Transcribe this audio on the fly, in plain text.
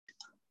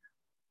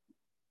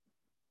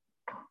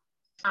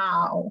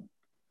Ow.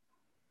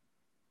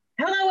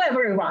 Hello,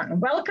 everyone.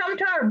 Welcome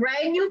to our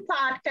brand new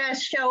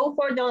podcast show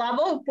for the love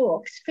of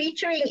books,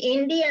 featuring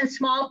indie and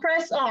small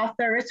press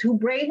authors who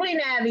bravely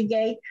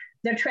navigate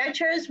the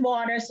treacherous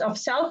waters of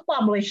self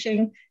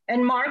publishing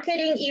and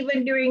marketing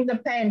even during the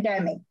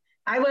pandemic.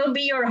 I will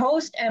be your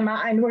host,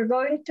 Emma, and we're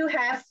going to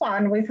have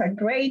fun with a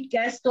great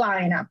guest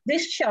lineup.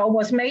 This show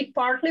was made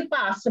partly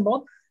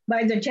possible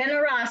by the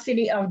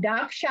generosity of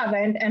Doc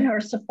Shavent and her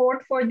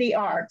support for the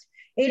arts.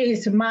 It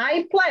is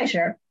my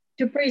pleasure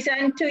to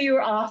present to you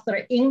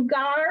author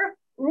Ingar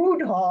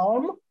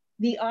Rudholm,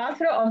 the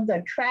author of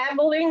the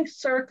Traveling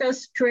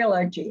Circus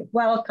Trilogy.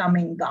 Welcome,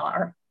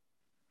 Ingar.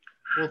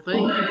 Well,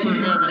 thank you for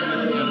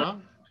having me,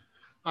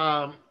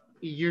 Emma.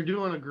 You're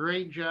doing a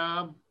great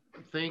job.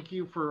 Thank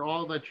you for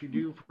all that you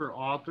do for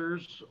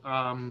authors.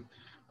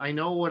 I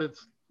know what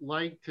it's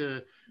like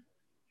to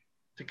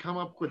come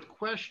up with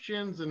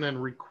questions and then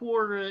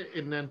record it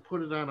and then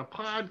put it on a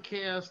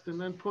podcast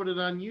and then put it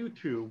on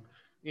YouTube.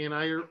 And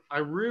I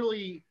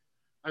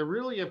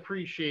really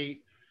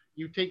appreciate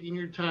you taking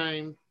your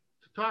time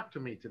to talk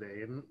to me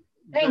today. And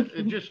Thank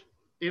it you. just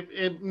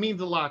it means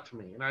a lot to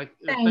me. And I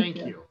Thank thank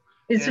you. you.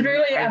 It's And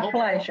really I a hope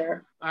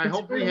pleasure. I It's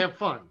hope we really, have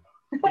fun.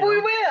 You we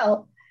know.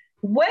 will.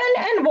 When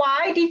and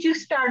why did you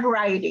start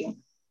writing?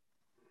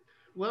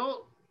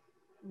 Well,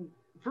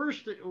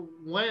 first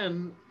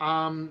when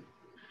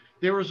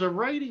there was a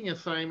writing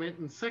assignment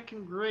in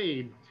second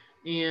grade,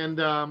 and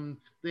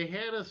they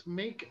had us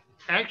make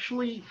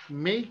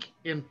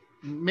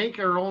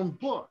our own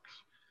books.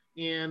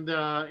 And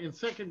in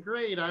second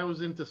grade, I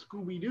was into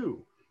Scooby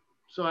Doo,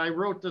 so I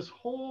wrote this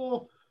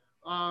whole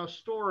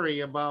story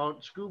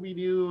about Scooby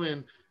Doo,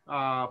 and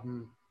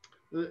um,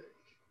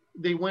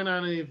 they went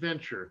on an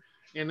adventure.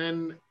 And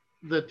then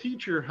the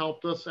teacher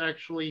helped us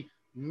actually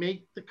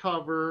make the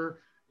cover,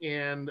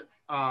 and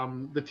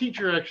the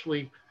teacher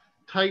actually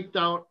typed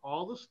out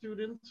all the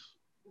students'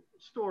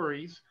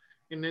 stories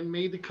and then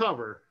made the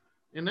cover.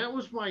 And that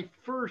was my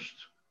first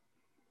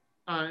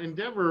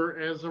endeavor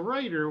as a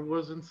writer,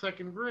 was in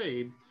second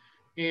grade,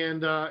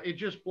 and it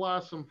just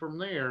blossomed from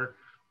there.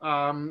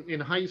 In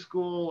high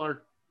school,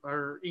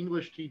 our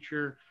English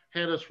teacher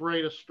had us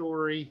write a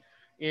story,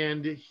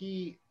 and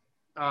he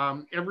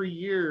every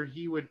year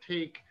he would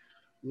take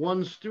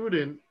one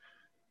student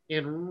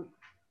and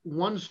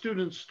one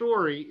student's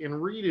story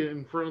and read it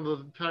in front of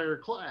the entire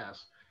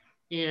class.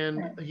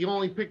 And he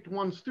only picked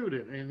one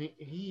student, and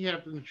he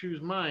happened to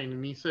choose mine.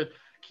 And he said,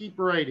 "Keep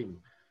writing."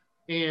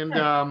 And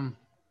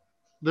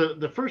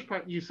the first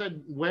part you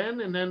said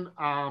when, and then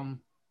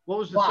what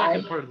was the Why?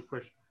 second part of the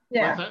question?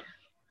 What's Yeah. that?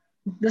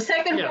 The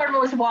second Yeah. part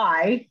was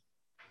why.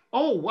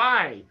 Oh,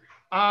 why?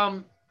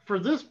 For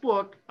this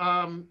book,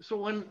 so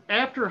when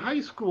after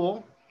high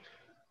school,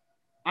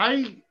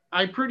 I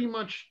pretty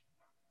much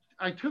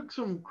I took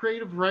some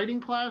creative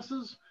writing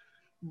classes,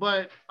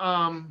 but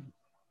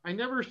I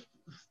never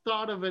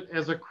thought of it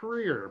as a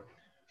career.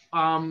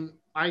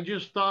 I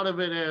just thought of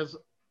it as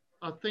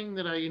a thing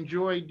that I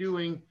enjoy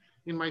doing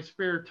in my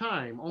spare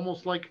time,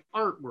 almost like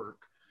artwork.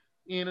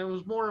 And it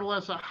was more or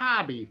less a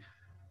hobby.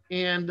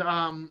 And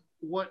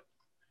what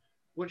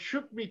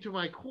shook me to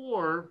my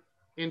core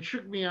and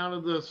shook me out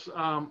of this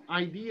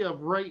idea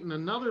of writing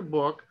another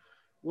book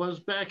was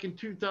back in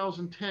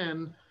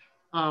 2010.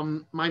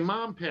 My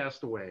mom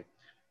passed away,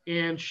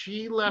 and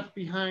she left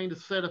behind a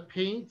set of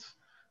paints,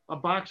 a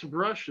box of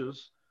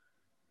brushes,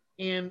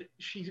 and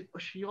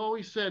she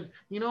always said,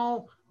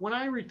 when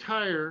I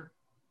retire,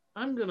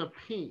 I'm gonna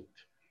paint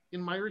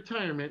in my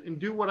retirement and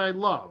do what I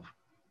love.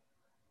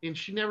 And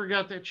she never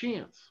got that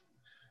chance.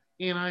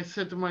 And I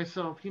said to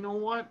myself, you know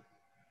what?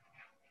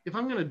 If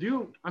I'm gonna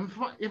do,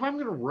 if I'm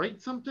gonna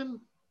write something,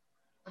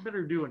 I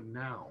better do it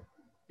now.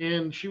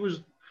 And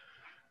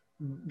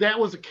that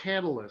was a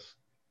catalyst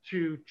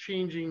to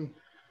changing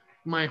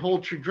my whole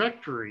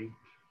trajectory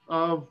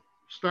of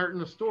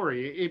starting a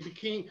story. It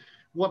became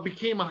what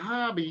became a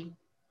hobby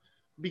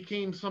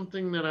became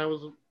something that I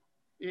was.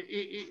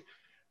 It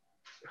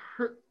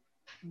her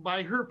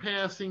by her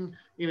passing,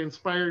 it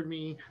inspired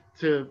me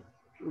to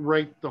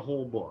write the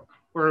whole book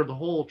or the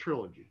whole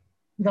trilogy.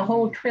 The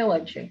whole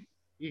trilogy.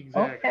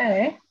 Exactly.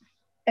 Okay.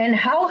 And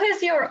how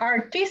has your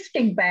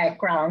artistic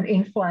background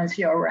influenced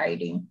your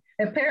writing?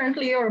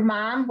 Apparently, your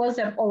mom was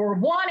or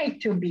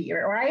wanted to be,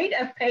 right?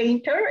 A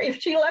painter.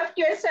 If she left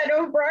you a set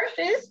of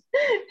brushes,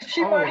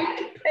 she Oh,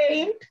 wanted to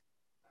paint.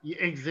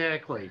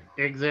 exactly,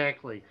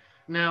 exactly.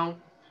 Now,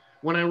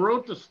 when I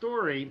wrote the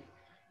story,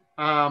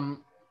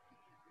 um,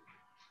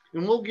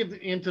 and we'll get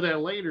into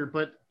that later,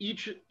 but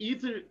each of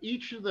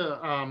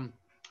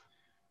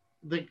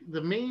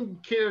the main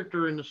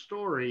character in the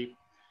story,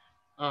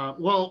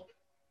 well,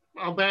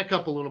 I'll back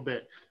up a little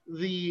bit.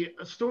 The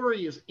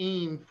story is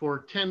aimed for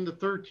 10 to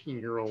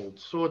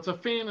 13-year-olds, so it's a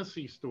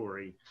fantasy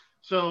story.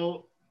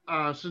 So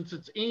since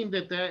it's aimed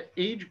at that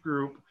age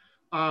group,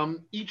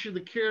 each of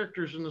the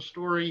characters in the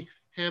story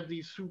have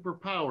these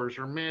superpowers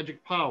or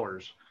magic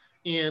powers.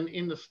 And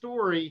in the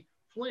story,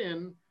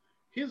 Flynn,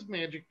 his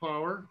magic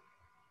power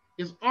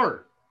is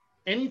art.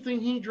 Anything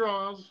he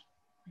draws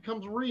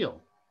becomes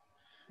real.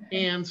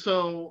 And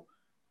so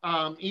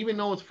even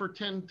though it's for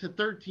 10 to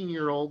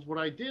 13-year-olds, what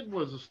I did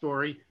was a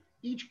story.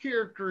 Each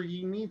character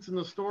he meets in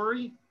the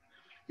story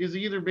is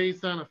either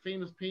based on a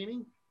famous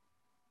painting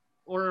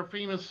or a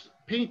famous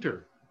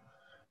painter.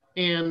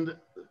 And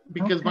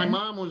because my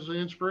mom was an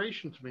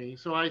inspiration to me,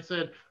 so I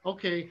said,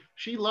 okay,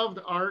 she loved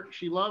art,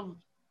 she loved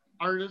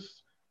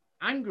artists.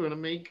 I'm going to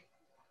make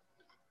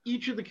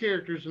each of the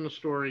characters in the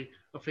story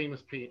a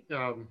famous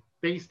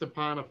based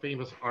upon a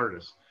famous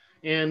artist.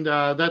 And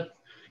that,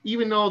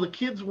 even though the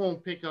kids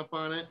won't pick up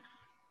on it,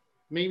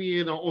 maybe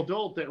an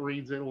adult that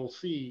reads it will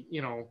see,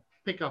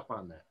 pick up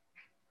on that.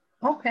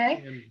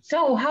 Okay.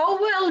 So how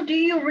well do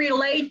you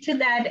relate to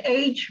that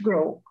age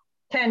group,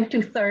 10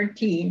 to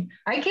 13?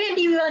 I can't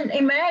even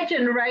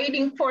imagine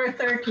writing for a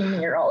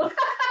 13-year-old.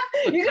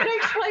 You can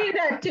explain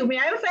that to me.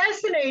 I'm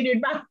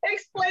fascinated, but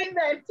explain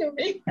that to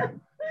me.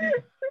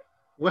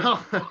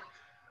 Well,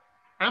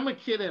 I'm a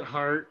kid at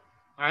heart.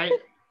 I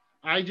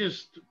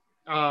just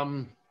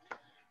I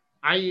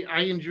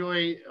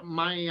enjoy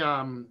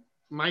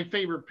my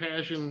favorite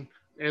passion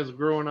as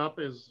growing up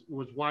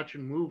was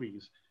watching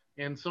movies,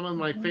 and some of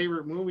my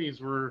favorite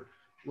movies were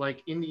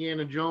like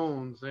Indiana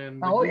Jones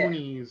and the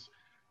Goonies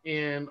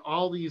and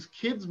all these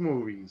kids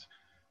movies.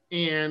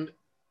 And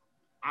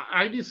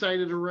I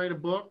decided to write a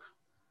book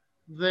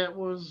that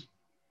was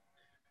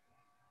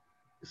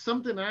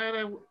something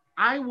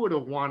I would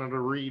have wanted to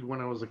read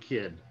when I was a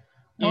kid.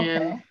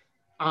 And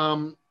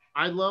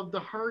I loved the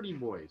Hardy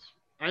Boys.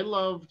 I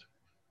loved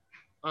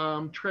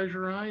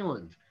Treasure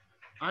Island.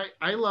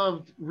 I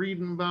loved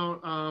reading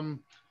about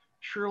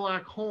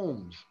Sherlock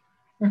Holmes.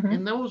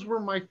 And those were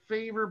my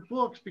favorite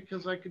books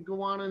because I could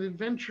go on an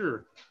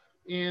adventure.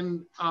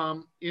 And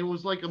it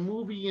was like a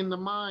movie in the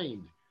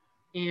mind.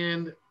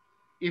 And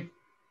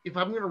if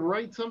I'm going to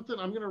write something,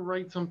 I'm going to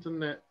write something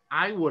that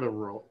I would have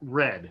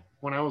read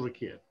when I was a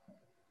kid.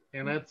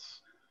 And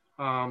that's,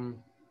 and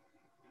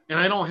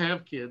I don't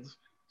have kids.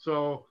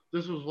 So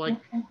this was like,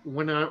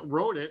 when I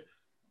wrote it,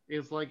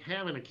 it's like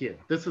having a kid.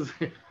 This is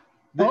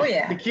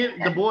the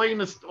kid, the boy,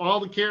 and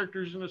all the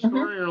characters in the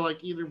story are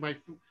like either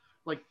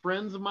like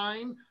friends of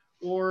mine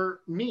or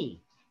me.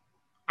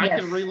 I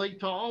can relate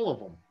to all of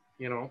them,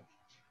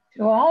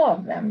 To all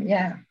of them,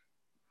 yeah.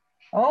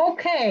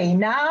 Okay,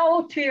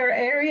 now to your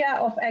area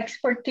of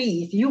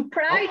expertise. You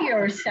pride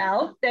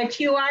yourself that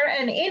you are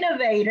an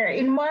innovator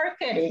in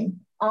marketing,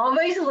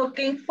 always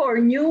looking for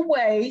new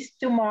ways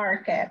to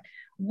market.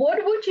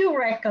 What would you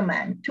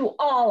recommend to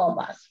all of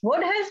us?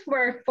 What has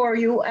worked for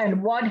you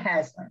and what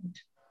hasn't?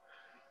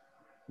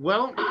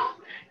 Well,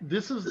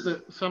 this is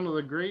some of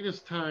the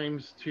greatest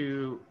times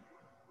to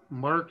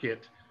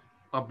market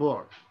a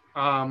book.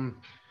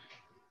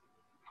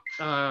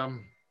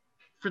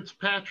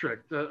 Fitzpatrick,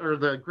 or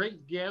the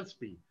Great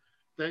Gatsby,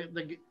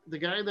 the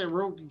guy that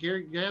wrote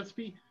Great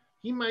Gatsby,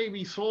 he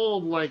maybe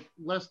sold like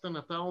less than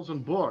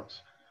 1,000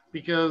 books,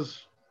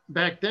 because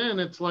back then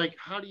it's like,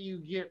 how do you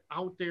get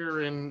out there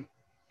and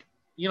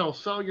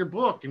sell your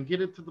book and get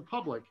it to the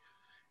public?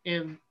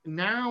 And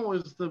now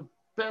is the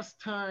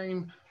best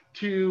time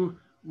to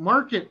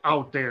market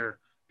out there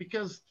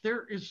because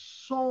there is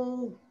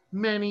so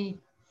many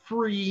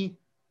free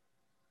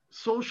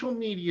social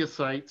media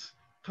sites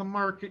to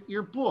market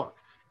your book.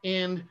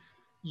 And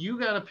you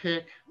got to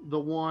pick the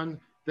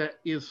one that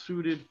is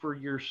suited for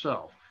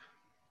yourself.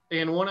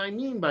 And what I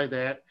mean by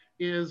that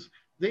is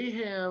they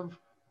have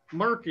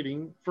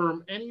marketing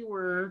from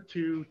anywhere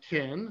to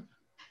 10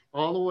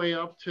 all the way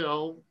up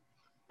till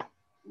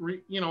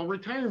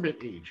retirement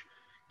age.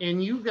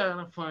 And you got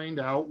to find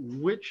out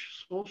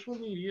which social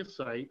media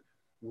site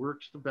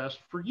works the best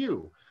for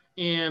you.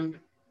 And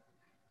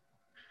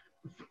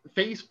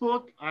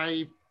Facebook,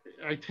 I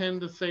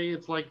tend to say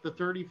it's like the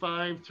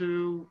 35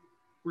 to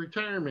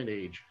retirement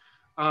age.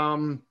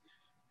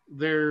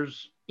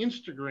 There's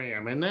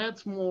Instagram, and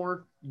that's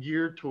more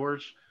geared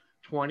towards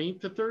 20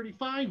 to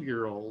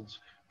 35-year-olds.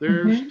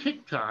 There's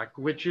TikTok,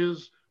 which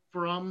is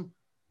from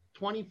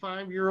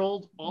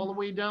 25-year-olds all the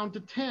way down to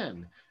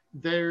 10.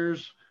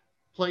 There's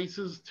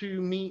places to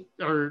meet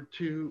or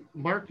to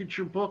market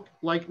your book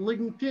like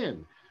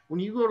LinkedIn. When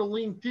you go to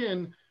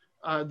LinkedIn,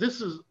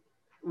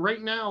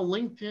 right now,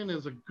 LinkedIn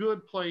is a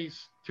good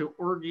place to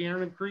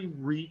organically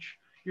reach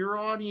your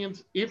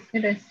audience.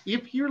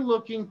 If you're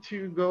looking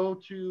to go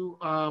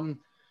to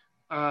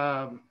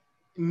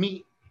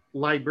meet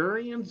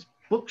librarians,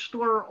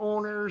 bookstore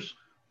owners,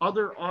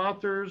 other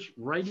authors,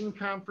 writing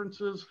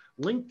conferences,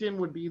 LinkedIn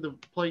would be the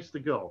place to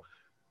go.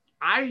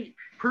 I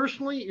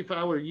personally, if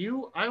I were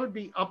you, I would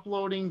be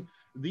uploading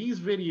these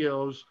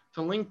videos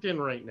to LinkedIn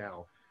right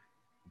now.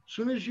 As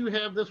soon as you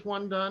have this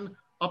one done,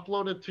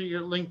 upload it to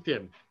your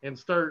LinkedIn and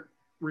start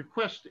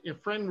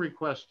friend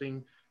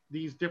requesting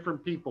these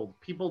different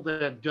people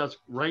that does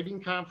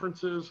writing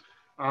conferences,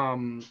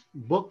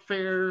 book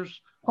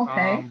fairs,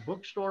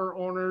 bookstore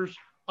owners.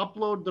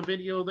 Upload the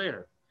video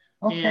there.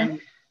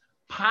 And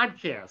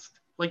podcast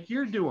like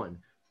you're doing.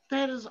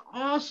 That is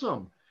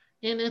awesome.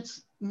 And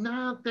it's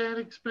not that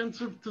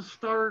expensive to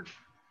start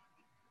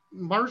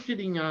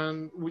marketing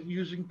on with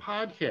using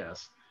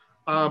podcasts.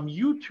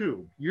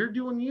 YouTube. You're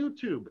doing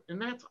YouTube,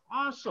 and that's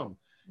awesome.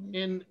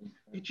 And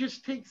it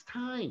just takes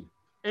time.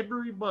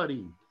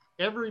 Everybody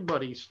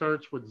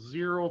starts with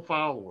 0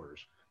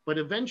 followers, but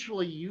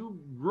eventually you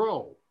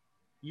grow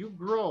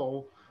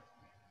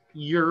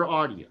your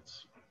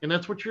audience, and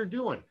that's what you're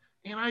doing.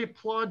 And I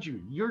applaud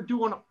you. You're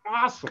doing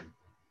awesome.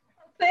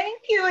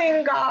 Thank you,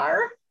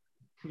 Ingar.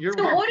 You're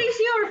so welcome. What is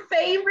your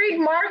favorite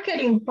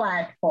marketing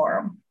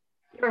platform?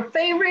 Your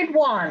favorite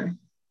one?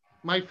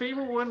 My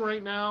favorite one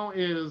right now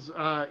is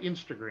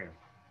Instagram.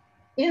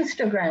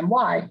 Instagram,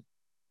 why?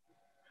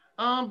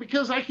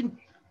 Because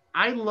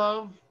I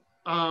love,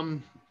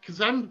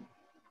 because I'm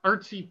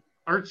artsy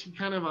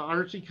kind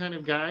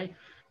of guy,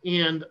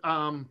 and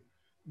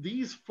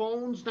these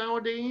phones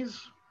nowadays,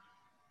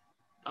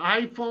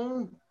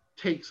 iPhone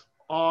takes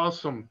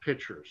awesome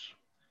pictures.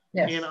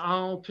 Yes. And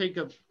I'll take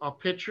a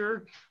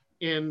picture,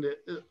 and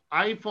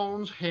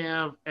iPhones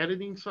have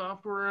editing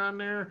software on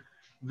there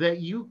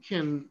that you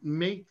can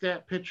make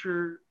that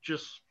picture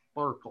just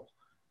sparkle.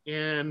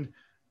 And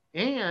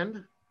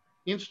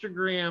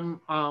Instagram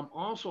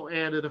also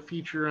added a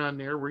feature on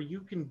there where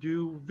you can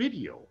do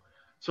video.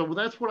 So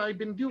that's what I've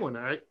been doing.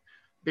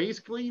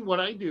 Basically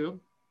what I do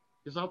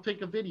is I'll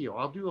take a video.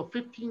 I'll do a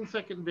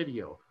 15-second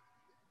video,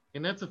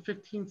 and that's a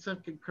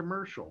 15-second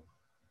commercial.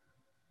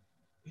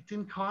 It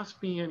didn't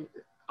cost me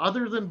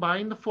other than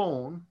buying the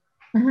phone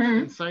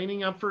and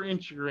signing up for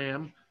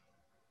Instagram.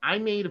 I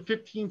made a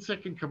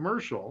 15-second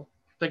commercial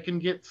that can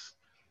get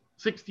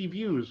 60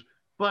 views,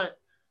 but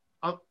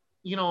I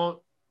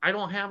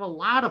don't have a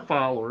lot of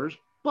followers,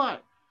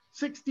 but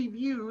 60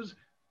 views,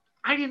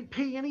 I didn't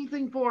pay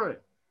anything for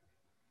it.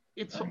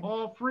 It's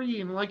all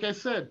free. And like I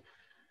said,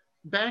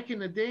 back in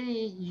the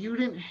day, you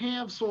didn't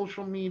have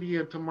social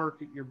media to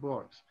market your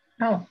books.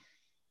 No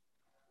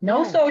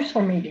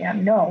social media.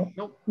 No.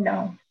 Nope.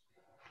 No.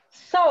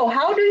 So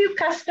how do you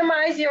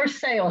customize your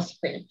sales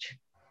pitch?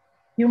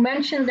 You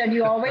mentioned that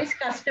you always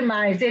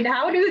customize it.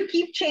 How do you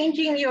keep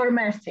changing your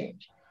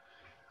message?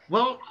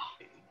 Well,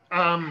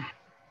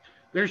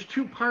 there's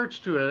 2 parts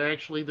to it,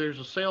 actually. There's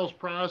a sales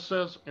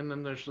process, and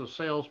then there's the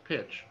sales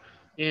pitch.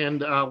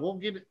 And I'll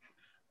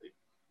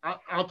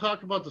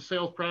talk about the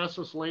sales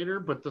process later,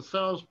 but the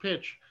sales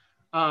pitch,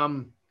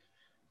 I'll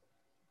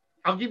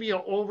give you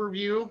an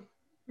overview,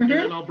 and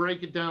then I'll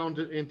break it down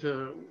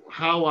into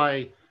how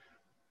I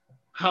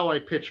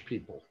pitch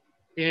people.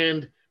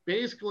 And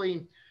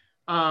basically,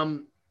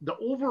 the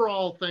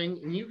overall thing,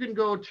 and you can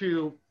go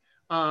to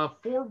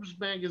Forbes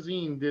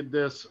magazine did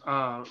this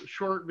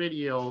short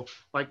video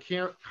by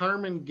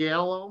Carmen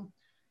Gallo,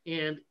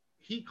 and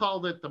he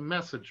called it the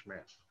message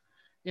map.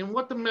 And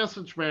what the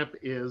message map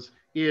is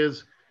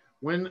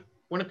when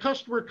a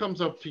customer comes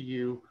up to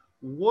you,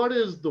 what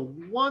is the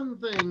one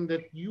thing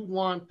that you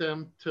want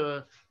them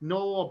to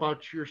know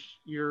about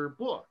your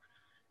book?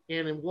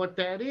 And what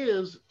that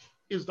is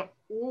the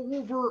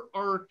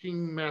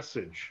overarching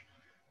message.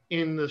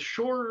 And the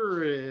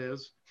shorter it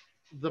is,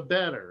 the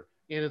better.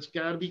 And it's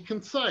got to be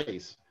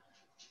concise.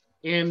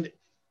 And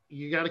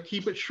you got to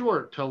keep it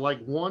short to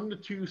like 1 to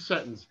 2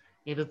 sentences.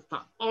 And it's the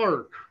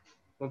arc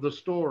of the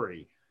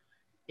story.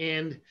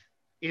 And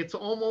it's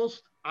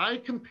almost, I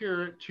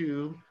compare it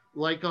to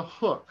like a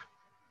hook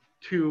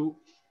to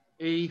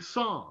a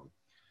song.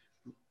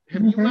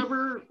 Have you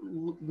ever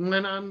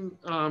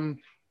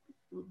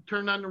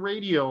turned on the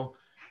radio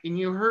and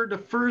you heard the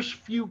first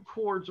few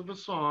chords of a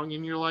song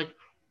and you're like,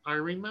 I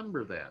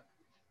remember that?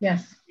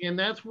 Yes. And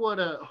that's what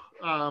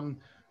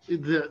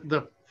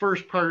the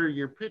first part of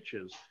your pitch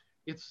is.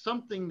 It's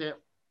something that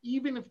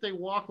even if they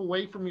walk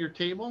away from your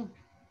table,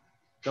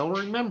 they'll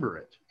remember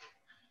it.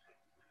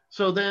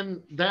 So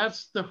then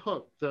that's the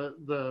hook.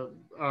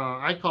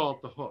 I call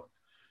it the hook.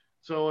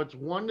 So it's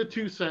 1 to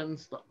 2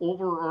 sentences, the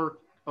overarch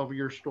of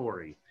your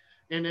story.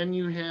 And then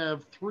you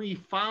have 3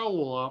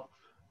 follow-up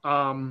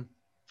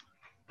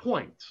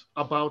points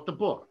about the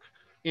book.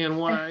 And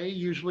what I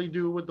usually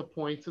do with the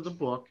points of the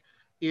book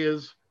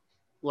is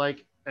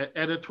like an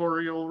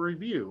editorial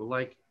review.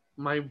 Like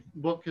my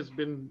book has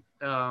been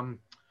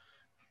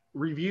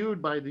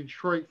reviewed by the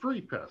Detroit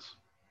Free Press.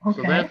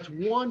 Okay. So that's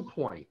one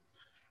point.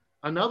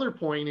 Another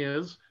point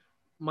is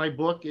my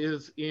book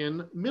is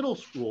in middle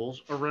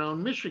schools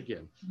around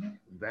Michigan.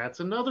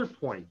 That's another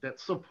point that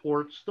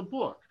supports the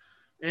book.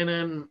 And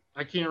then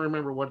I can't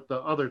remember what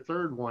the other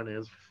third one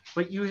is,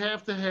 but you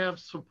have to have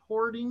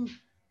supporting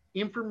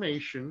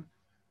information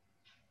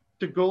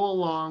to go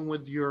along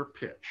with your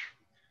pitch.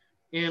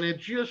 And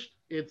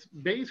it's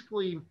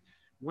basically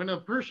when a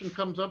person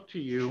comes up to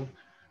you,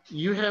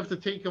 you have to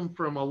take them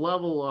from a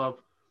level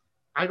of,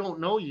 I don't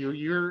know you,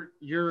 you're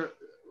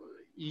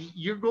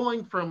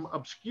going from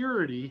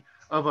obscurity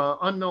of an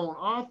unknown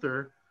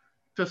author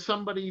to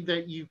somebody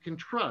that you can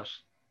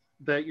trust,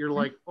 that you're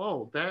like,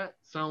 oh, that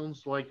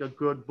sounds like a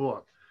good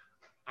book.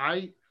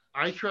 I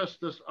trust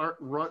this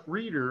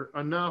reader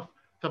enough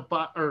to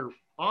buy, or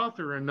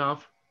author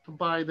enough to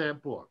buy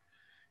that book.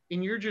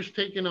 And you're just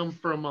taking them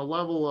from a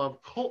level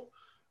of cold.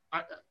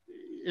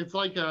 It's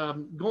like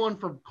going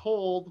from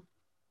cold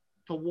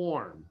to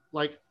warm.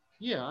 Like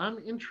yeah, I'm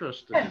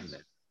interested in Yes.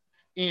 that.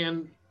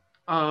 And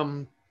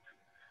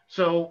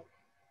so,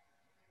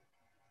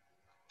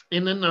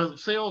 and then the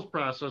sales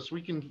process,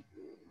 we can,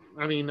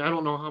 I mean, I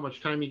don't know how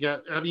much time you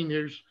got. I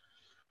mean,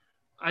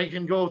 I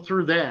can go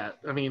through that.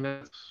 I mean,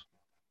 that's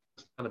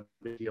not a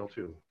big deal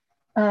too.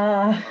 Uh,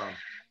 Um,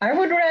 I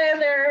would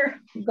rather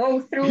go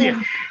yeah,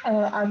 through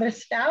other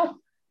stuff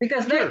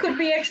because that sure. could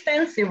be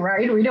extensive,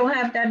 right? We don't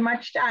have that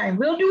much time.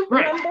 We'll do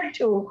Right, number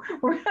two.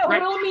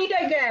 right. We'll meet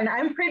again,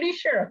 I'm pretty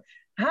sure.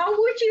 How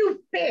would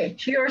you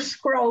pitch your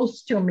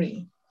scrolls to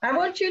me? I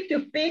want you to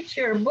pitch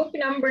your book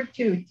number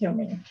two to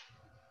me.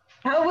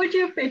 How would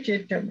you pitch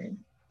it to me?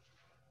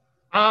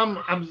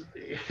 I'm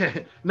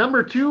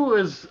number two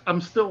is I'm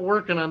still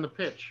working on the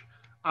pitch.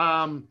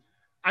 Um,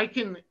 I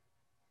can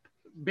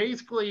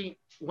basically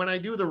when I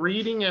do the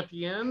reading at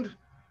the end,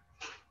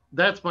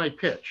 that's my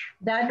pitch.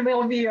 That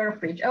will be your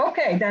pitch.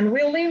 Okay, then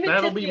we'll leave it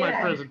That'll to be the my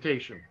end.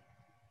 presentation.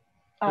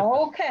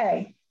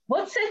 Okay.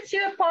 What sets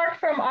you apart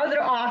from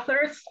other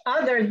authors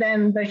other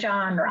than the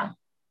genre?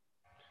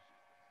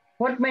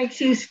 What makes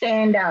you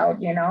stand out,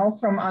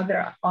 from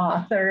other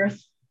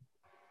authors?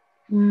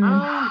 Mm.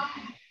 Um,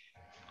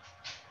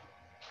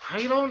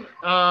 I don't.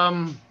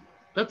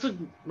 That's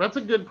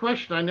a good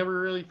question. I never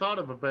really thought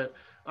of it, but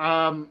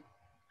um,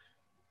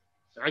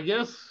 I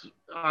guess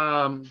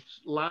a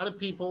lot of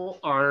people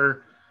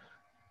are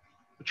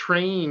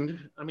trained.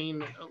 I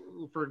mean,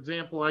 for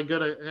example, I got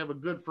to have a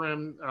good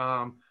friend,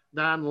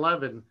 Don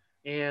Levin,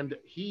 and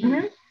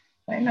Mhm.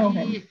 I know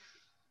him. he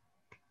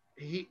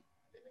he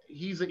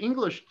he's an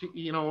English.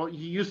 He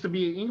used to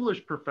be an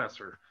English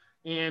professor,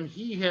 and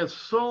he has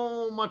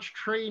so much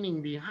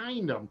training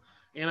behind him.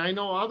 And I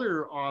know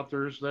other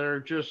authors that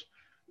are just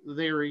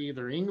they're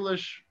either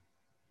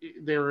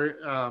they're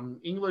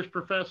English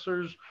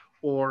professors,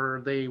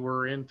 or they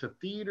were into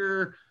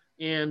theater.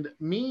 And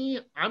me,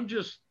 I'm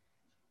just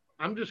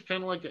kind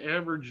of like an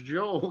average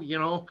Joe,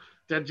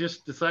 that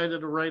just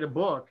decided to write a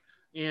book.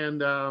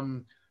 And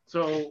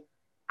so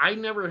I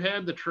never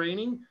had the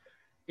training,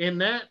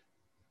 and that,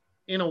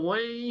 in a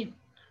way,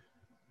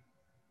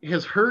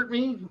 has hurt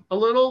me a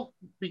little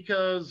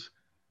because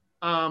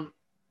um,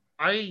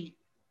 I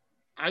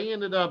I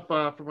ended up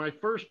for my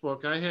first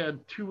book. I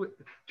had three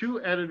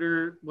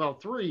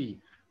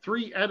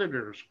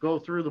editors go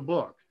through the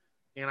book,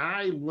 and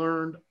I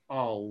learned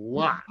a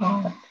lot.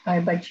 Oh, I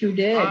bet you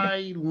did.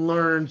 I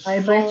learned I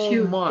bet so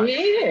you much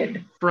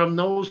did. from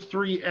those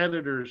three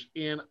editors,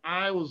 and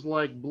I was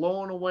like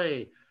blown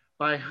away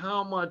by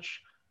how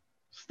much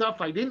stuff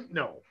I didn't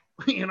know,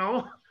 you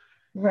know?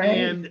 Right.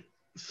 And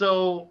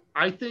so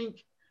I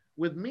think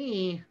with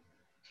me,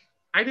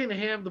 I didn't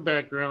have the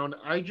background.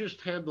 I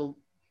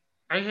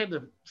had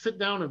to sit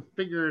down and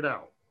figure it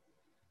out,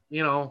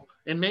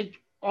 and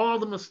make all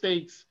the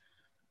mistakes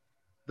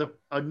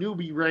a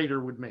newbie writer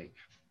would make.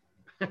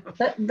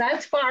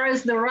 That's far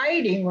as the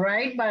writing,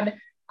 right? But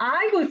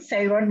I would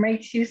say what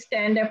makes you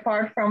stand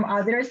apart from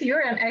others,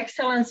 you're an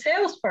excellent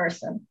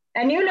salesperson.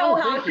 And you know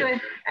Oh, how thank you.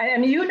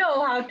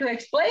 to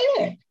explain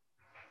it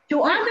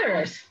to Right,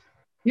 others.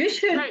 You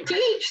should right.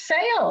 teach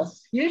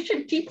sales. You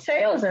should teach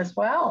sales as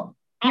well.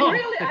 You Oh,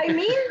 really, I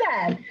mean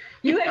that.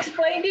 You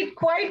explained it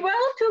quite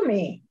well to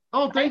me.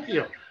 oh, I, thank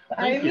you.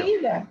 I Thank you.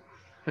 mean that.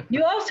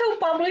 You also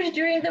published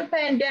during the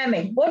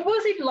pandemic. What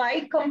was it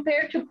like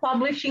compared to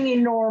publishing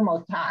in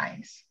normal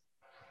times?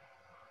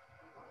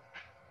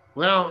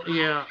 Well,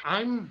 yeah,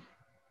 I'm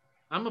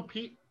a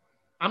pe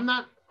I'm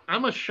not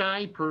I'm a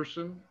shy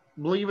person.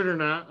 Believe it or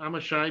not, I'm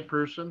a shy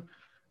person,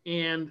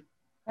 and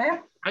I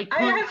I I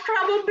couldn't. have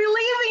trouble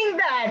believing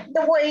that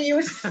the way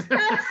you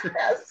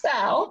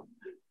sound.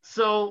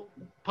 So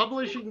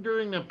publishing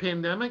during the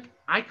pandemic,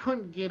 I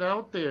couldn't get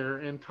out there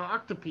and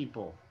talk to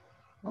people.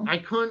 I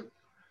couldn't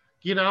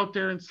get out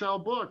there and sell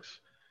books.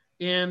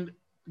 And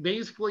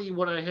basically,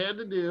 what I had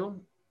to do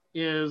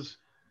is,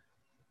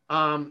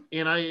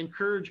 and I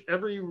encourage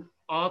every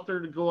author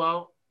to go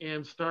out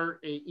and start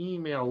a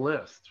email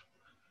list,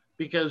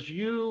 because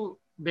you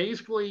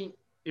basically,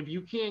 if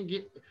you can't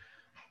get,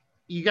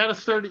 you got to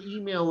start an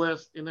email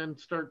list and then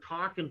start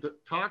talking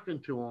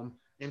to them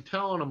and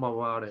telling them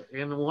about it.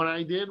 And what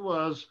I did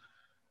was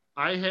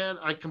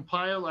I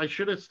compiled. I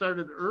should have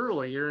started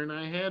earlier, and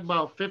I had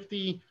about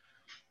 50,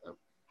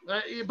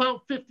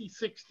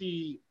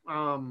 60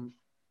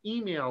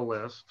 email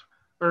list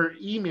or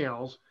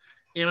emails.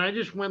 And I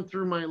just went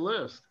through my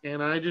list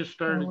and I just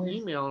started Always.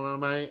 emailing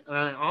them. I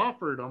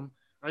offered them.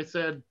 I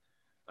said,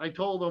 I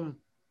told them,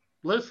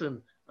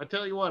 listen, I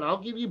tell you what,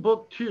 I'll give you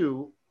book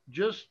two.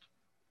 Just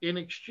in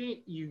exchange,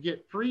 you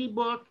get free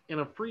book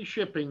and a free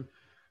shipping.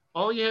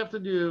 All you have to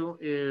do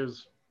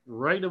is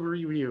write a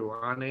review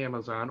on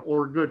Amazon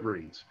or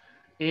Goodreads.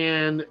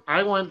 And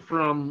I went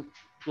from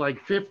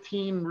like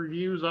 15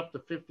 reviews up to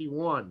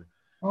 51.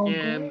 Oh,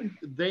 And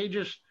good. they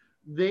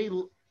they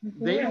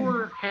Good.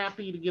 were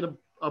happy to get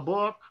a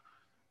book,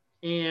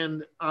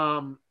 and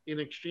in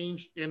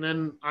exchange, and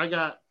then I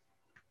got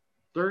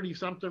 30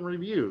 something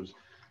reviews.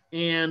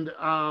 And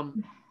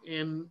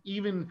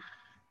even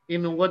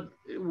in what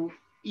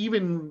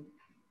even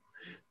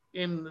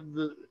in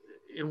the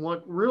and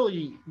what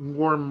really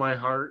warmed my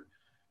heart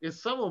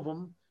is some of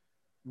them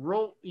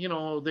wrote, you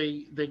know,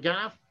 they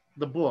got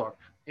the book,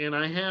 and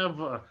I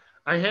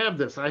have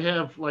this. I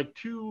have like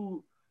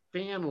two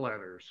fan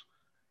letters,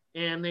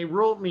 and they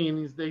wrote me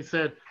and they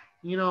said,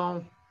 you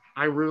know,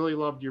 I really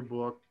loved your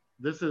book.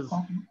 This is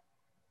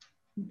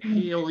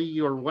Haley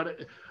or what,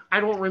 I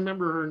don't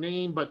remember her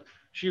name, but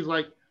she's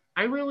like,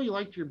 I really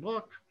liked your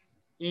book,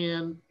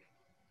 and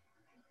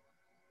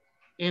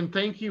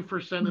thank you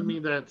for sending me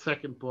that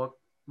second book.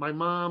 My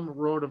mom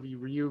wrote a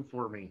review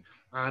for me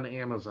on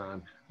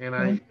Amazon,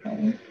 and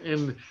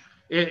and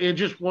it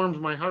just warms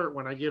my heart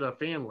when I get a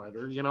fan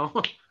letter. You know,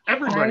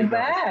 everybody I does.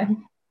 bet.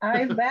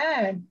 I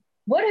bet.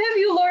 What have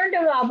you learned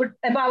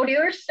about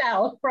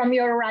yourself from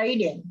your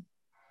writing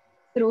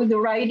through the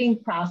writing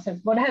process?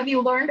 What have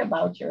you learned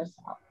about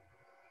yourself?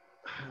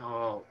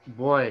 Oh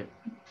boy,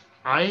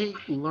 I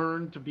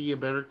learned to be a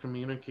better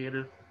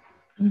communicator.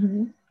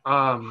 Mm-hmm.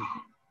 Um,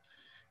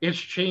 it's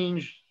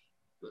changed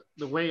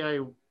the way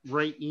I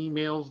write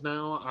emails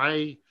now.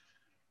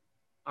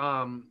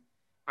 Um,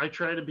 I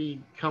try to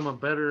become a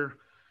better,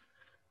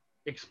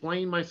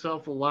 explain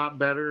myself a lot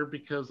better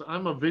because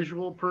I'm a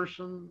visual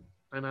person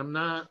and I'm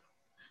not.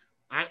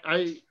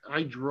 I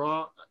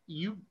draw.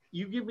 You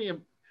give me a,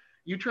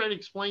 you try to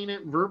explain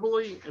it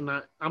verbally, and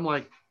I'm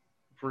like,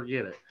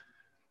 forget it.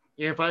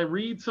 If I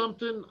read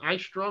something, I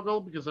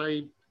struggle because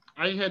I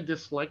had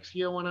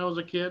dyslexia when I was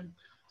a kid,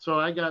 so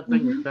I got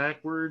things Mm-hmm.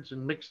 backwards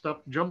and mixed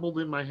up, jumbled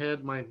in my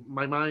head. My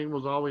mind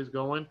was always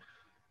going,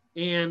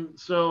 and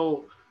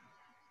so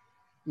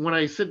when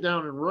I sit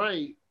down and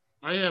write,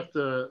 I have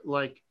to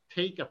like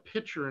take a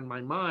picture in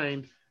my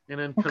mind and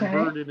then Okay.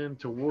 convert it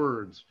into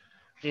words,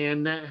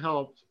 and that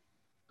helped.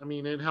 I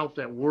mean, it helped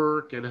at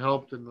work. It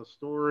helped in the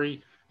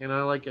story, and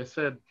like I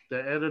said,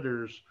 the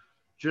editors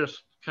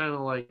just kind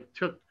of like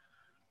took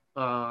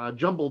a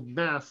jumbled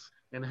mess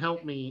and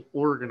help me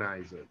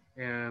organize it.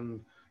 And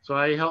so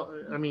I help.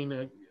 I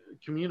mean,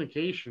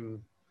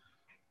 communication.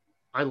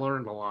 I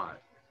learned a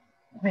lot.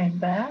 I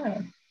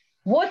bet.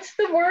 What's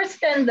the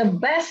worst and the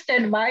best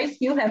advice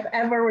you have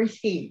ever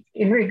received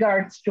in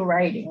regards to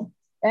writing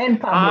and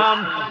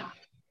publishing? Um,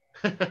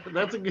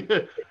 that's a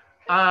good.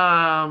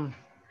 Um,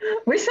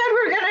 We said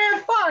we're going to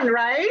have fun,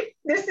 right?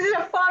 This is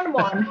a fun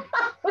one.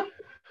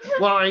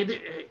 well,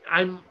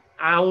 I'm.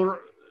 I'll.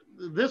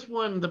 This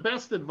one, the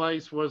best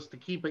advice was to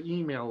keep an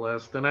email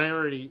list, and I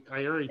already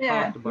Yeah,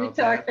 talked we about that.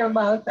 talked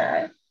about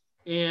that.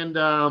 And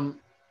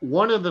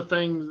one of the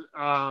things,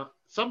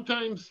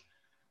 sometimes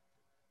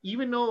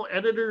even though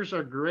editors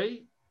are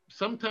great,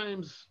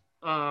 sometimes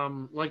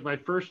like my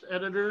first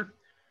editor,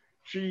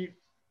 she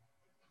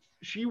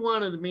she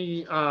wanted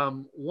me.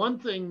 One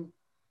thing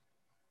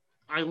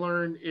I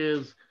learned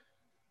is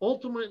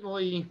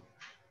ultimately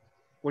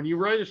when you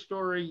write a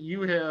story,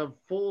 you have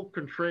full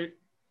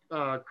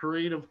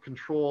creative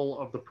control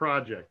of the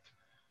project.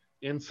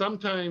 And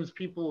sometimes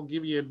people will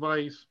give you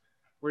advice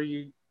where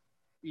you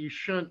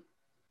shouldn't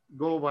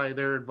go by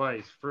their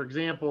advice. For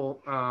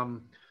example,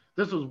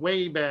 this was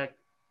way back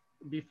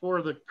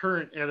before the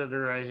current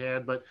editor I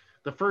had, but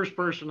the first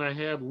person I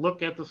had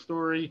look at the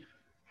story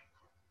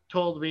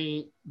told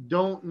me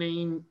don't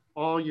name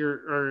all your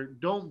or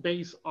don't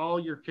base all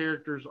your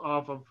characters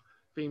off of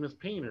famous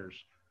painters.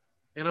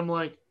 And I'm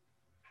like,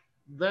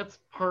 that's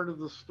part of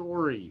the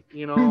story,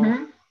 you know,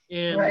 Mm-hmm.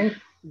 and Right,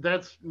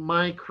 that's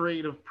my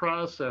creative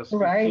process. You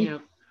right,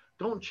 can't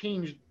don't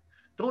change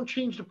don't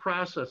change the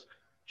process.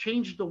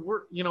 Change the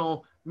word, you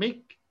know,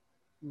 make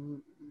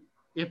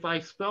if I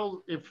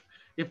spell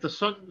if the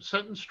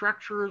sentence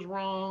structure is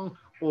wrong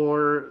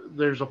or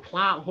there's a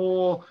plot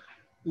hole,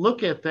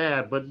 look at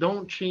that, but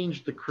don't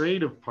change the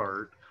creative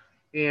part.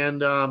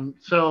 And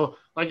so,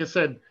 like I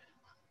said,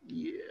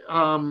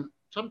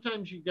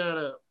 sometimes you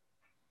gotta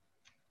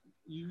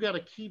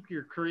keep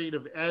your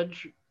creative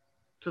edge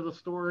to the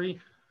story.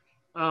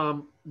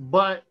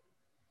 But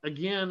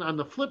again, on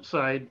the flip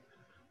side,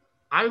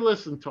 I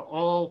listen to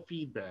all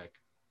feedback.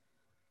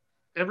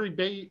 Every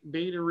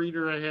beta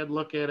reader I had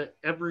look at it,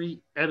 every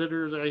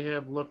editor that I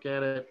have look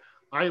at it,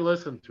 I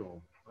listen to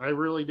them. I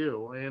really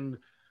do. And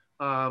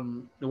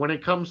when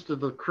it comes to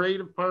the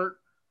creative part,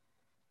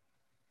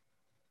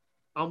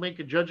 I'll make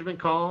a judgment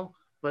call.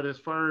 But as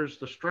far as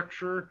the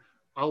structure,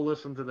 I'll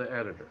listen to the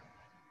editor.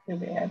 to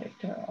the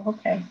editor.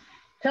 Okay.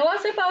 Tell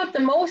us about the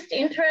most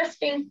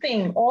interesting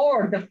thing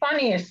or the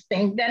funniest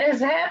thing that has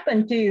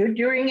happened to you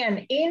during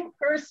an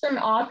in-person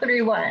author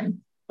event.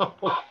 Oh,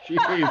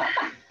 jeez.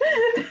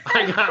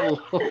 I got,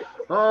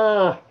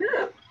 oh,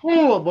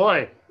 oh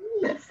boy.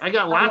 I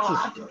got A lots of,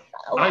 lot.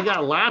 A I lot.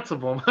 got lots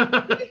of them.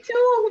 Me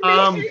too. Me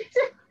um,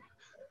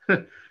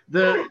 too.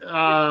 the,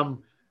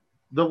 um,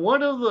 the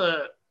one of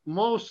the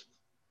most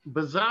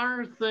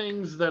bizarre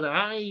things that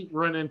I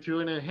run into,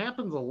 and it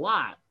happens a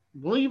lot,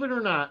 believe it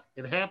or not,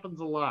 it happens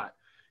a lot,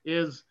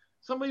 is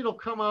somebody will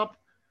come up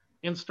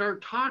and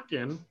start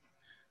talking,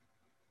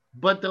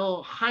 but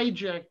they'll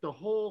hijack the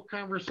whole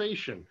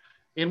conversation.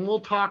 And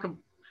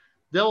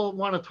they'll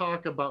want to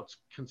talk about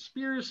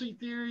conspiracy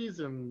theories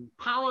and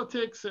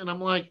politics. And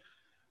I'm like,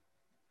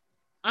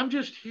 I'm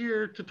just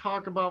here to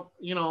talk about,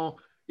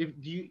 if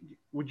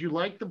would you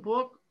like the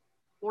book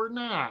or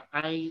not?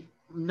 I'm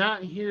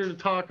not here to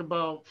talk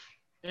about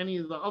any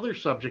of the other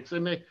subjects.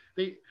 And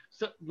they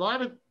so a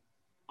lot of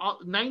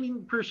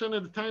 90%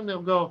 of the time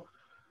they'll go,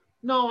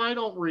 no, I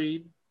don't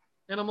read.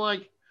 And I'm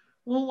like,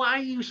 well, why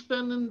are you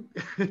spending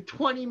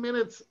 20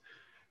 minutes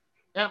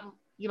at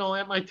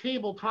at my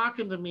table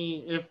talking to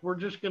me if we're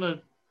just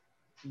gonna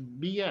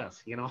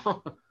BS?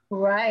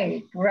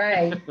 Right,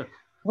 right.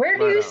 Where do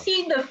But you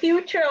see the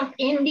future of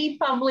indie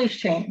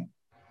publishing?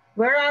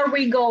 Where are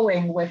we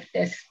going with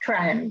this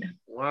trend?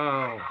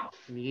 wow,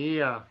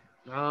 yeah,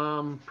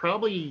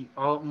 probably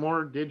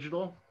more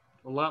digital,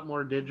 a lot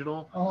more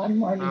digital. Oh, I'm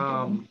more doing.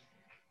 Um,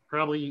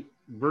 Probably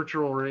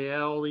virtual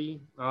reality.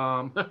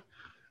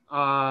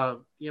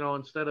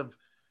 Instead of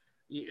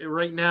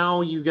right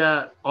now, you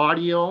got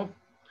audio.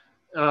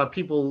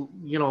 People,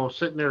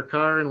 sit in their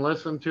car and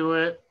listen to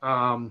it.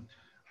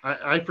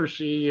 I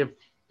foresee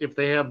if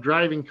they have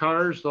driving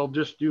cars, they'll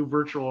just do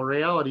virtual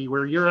reality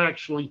where you're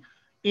actually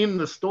in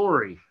the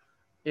story,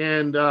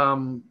 and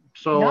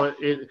so Yep.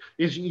 it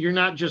is you're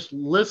not just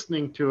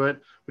listening to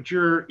it, but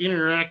you're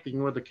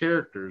interacting with the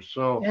characters.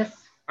 So Yes.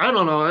 I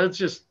don't know. It's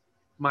just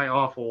my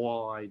awful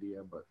wall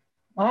idea, but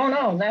Oh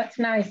no, that's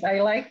nice.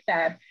 I like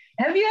that.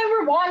 Have you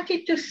ever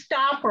wanted to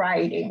stop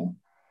writing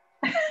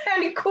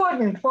and you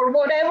couldn't for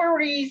whatever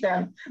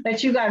reason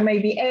that you got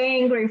maybe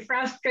angry,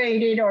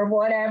 frustrated, or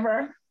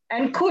whatever,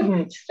 and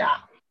couldn't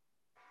stop?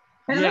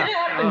 Has that yeah,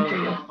 happened to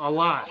you? a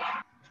lot,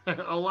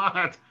 a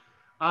lot.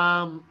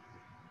 Um,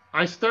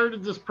 I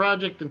started this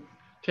project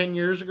 10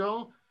 years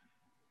ago,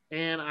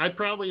 and I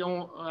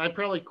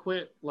probably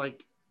quit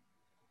like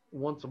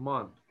once a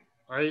month.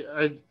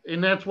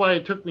 And that's why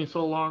it took me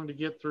so long to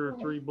get through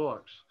three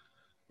books.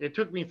 It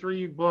took me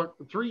 3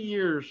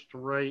 years to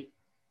write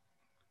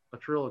a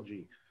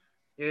trilogy,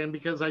 and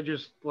because I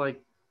was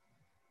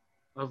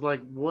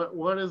like,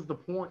 what is the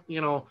point?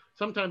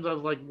 Sometimes I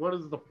was like, what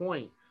is the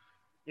point?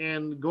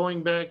 And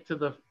going back to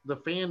the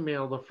fan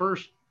mail, the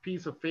first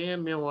piece of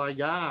fan mail I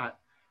got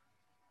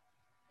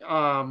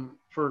from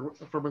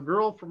a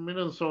girl from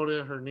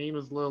Minnesota. Her name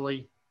is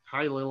Lily.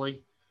 Hi,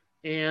 Lily.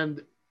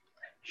 And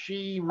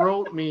she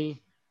wrote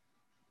me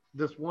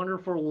this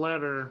wonderful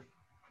letter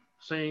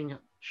saying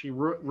she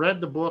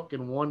read the book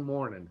in one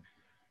morning.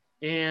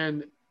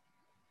 And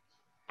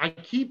I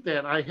keep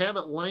that. I have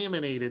it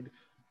laminated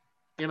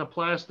in a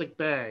plastic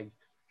bag.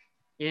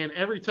 And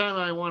every time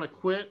I want to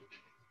quit,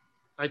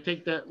 I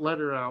take that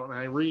letter out and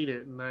I read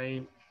it,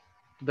 and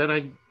then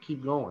I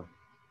keep going.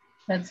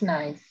 That's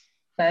nice.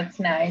 That's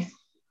nice.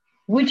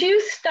 Would you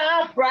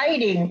stop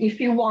writing if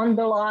you won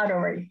the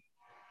lottery?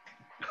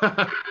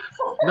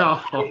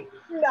 No, I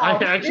No.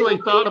 actually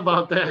thought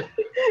about that.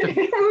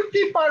 You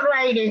keep on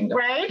writing,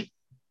 right?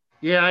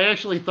 Yeah, I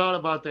actually thought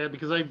about that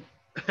because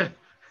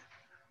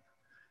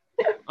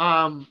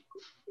um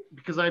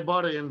because I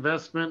bought an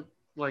investment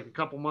like a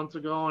couple months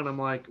ago, and I'm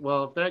like,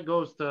 well, if that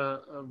goes to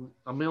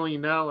 $1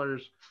 million,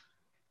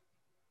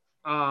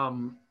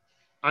 um,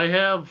 I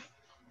have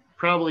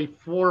probably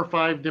 4 or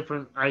 5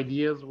 different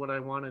ideas what I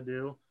want to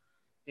do,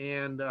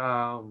 and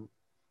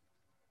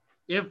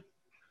if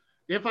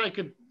if I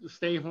could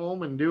stay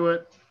home and do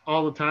it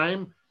all the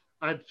time,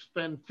 I'd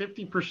spend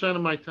 50%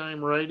 of my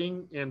time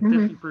writing and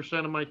Mm-hmm.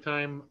 50% of my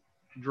time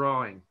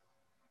drawing.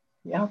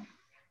 Yeah,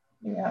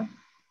 yeah.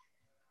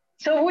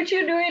 So would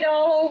you do it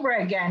all over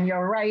again,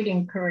 your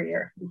writing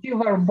career? If you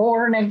were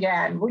born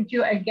again, would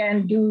you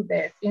again do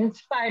this in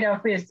spite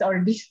of it or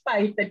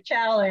despite the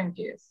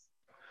challenges?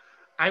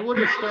 I would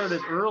have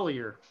started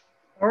earlier.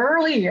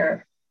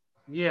 Earlier.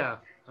 Yeah,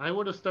 I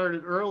would have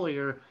started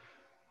earlier.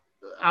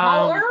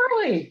 How Um,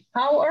 early?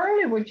 How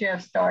early would you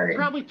have started?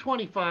 Probably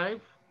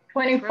 25.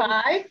 Probably,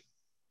 25?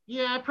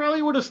 yeah, I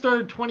probably would have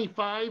started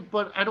 25,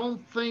 but I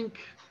don't think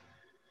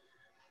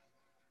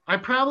I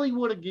probably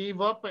would have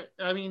gave up.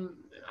 I mean,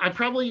 I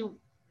probably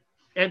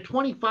at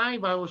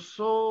 25 I was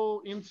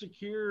so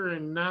insecure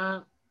and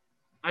not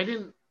I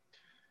didn't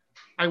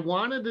I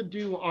wanted to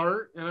do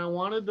art and I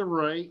wanted to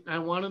write, I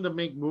wanted to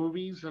make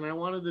movies and I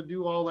wanted to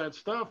do all that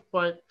stuff,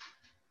 but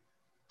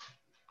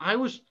I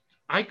was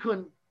I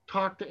couldn't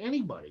talk to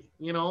anybody.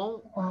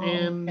 Oh,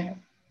 And okay.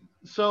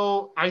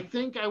 so I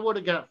think I would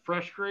have got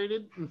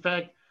frustrated. In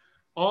fact,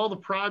 all the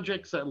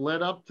projects that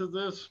led up to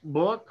this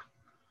book,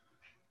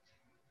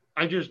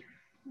 I just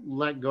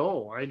let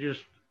go.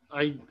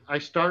 I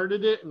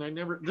started it and I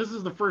never this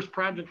is the first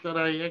project that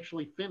I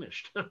actually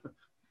finished.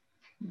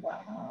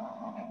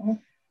 Wow.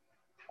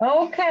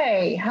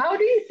 Okay. How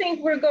do you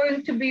think we're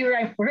going to be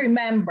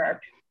remembered?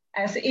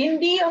 As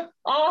indie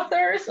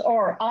authors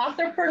or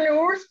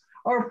entrepreneurs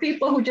or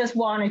people who just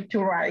wanted to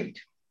write?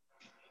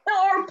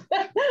 Or,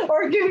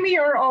 or give me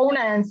your own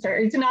answer.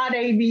 It's not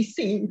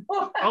ABC.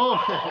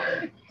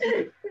 Oh,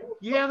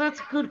 yeah, that's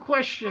a good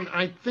question.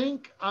 I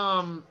think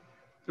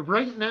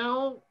right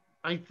now,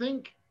 I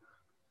think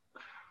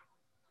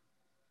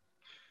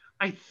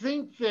I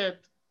think that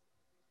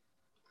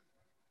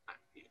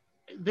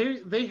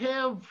they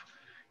have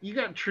you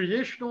got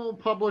traditional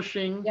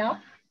publishing Yeah.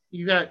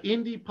 you got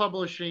indie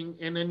publishing,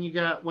 and then you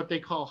got what they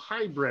call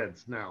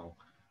hybrids now.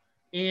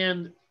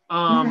 And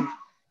Mhm.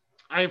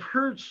 I've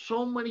heard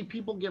so many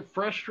people get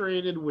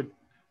frustrated with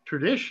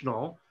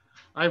traditional.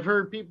 I've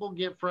heard people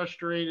get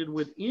frustrated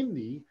with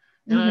indie,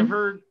 and I've Mhm.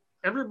 heard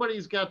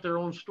everybody's got their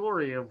own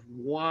story of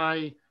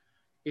why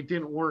it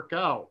didn't work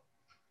out.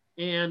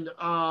 And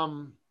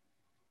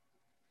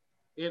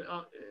it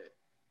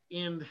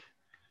and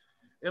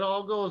it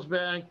all goes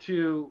back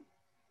to,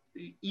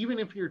 even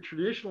if you're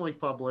traditionally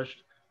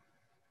published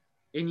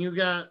and you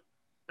got,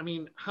 I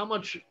mean, how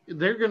much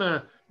they're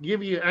gonna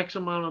give you X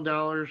amount of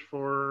dollars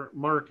for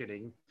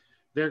marketing.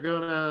 They're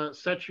gonna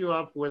set you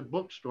up with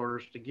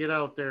bookstores to get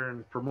out there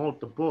and promote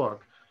the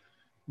book.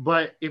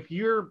 But if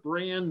you're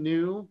brand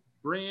new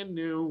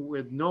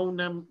with no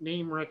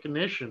name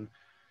recognition,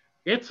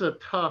 it's a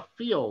tough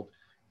field,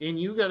 and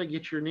you got to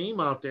get your name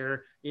out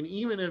there. And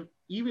even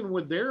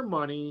with their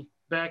money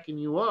backing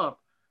you up,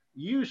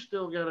 you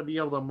still got to be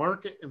able to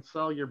market and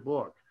sell your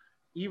book,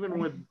 even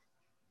Right.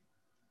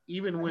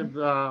 with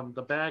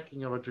the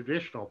backing of a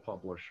traditional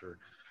publisher.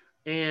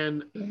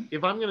 And Mhm.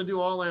 if I'm going to do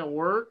all that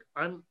work,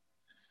 um,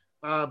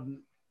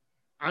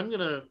 I'm going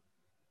to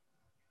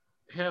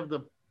have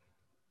the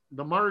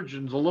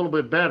margins a little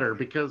bit better,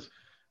 because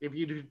if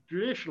you do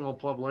traditional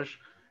publish,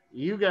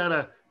 you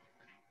gotta.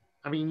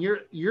 I mean,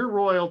 your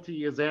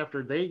royalty is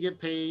after they get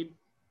paid.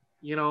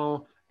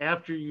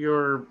 After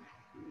your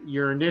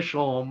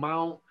initial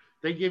amount,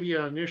 they give you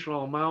an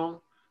initial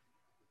amount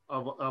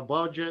of a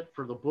budget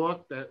for the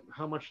book, that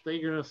how much they're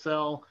going to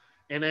sell,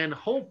 and then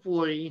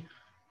hopefully,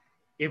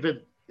 if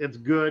it's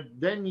good,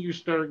 then you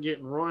start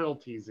getting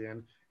royalties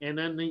in, and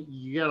then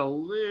you get a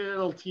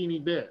little teeny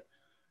bit.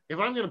 If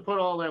I'm going to put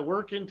all that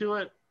work into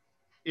it,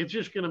 it's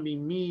just going to be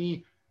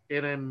me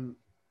and then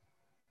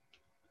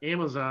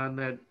Amazon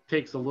that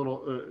takes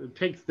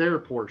their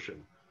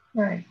portion.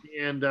 Right.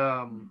 And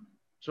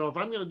so if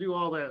I'm going to do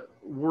all that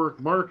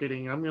work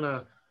marketing, I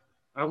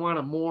want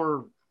a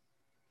more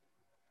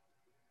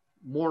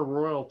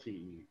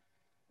royalty.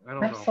 I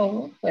don't know.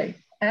 Absolutely.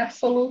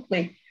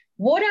 Absolutely.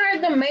 What are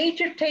the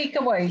major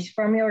takeaways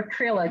from your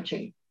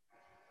trilogy?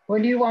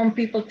 What do you want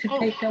people to Oh,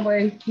 take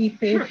away,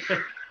 keep it?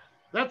 sure.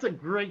 That's a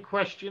great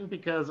question,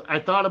 because I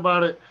thought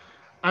about it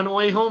on the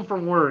way home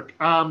from work.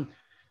 And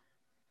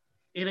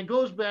it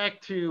goes back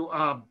to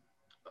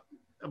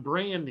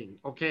branding.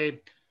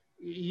 Okay,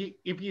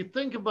 if you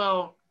think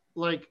about,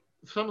 like,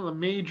 some of the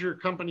major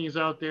companies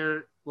out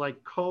there,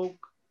 like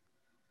Coke,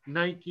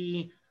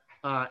 Nike,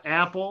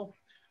 Apple,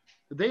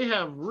 they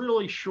have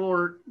really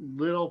short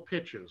little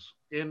pitches.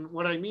 And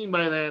what I mean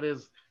by that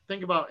is,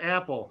 think about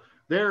Apple.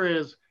 There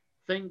is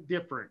think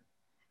different.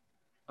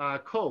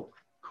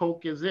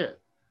 Coke is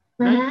it.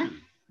 Mm-hmm. Nike,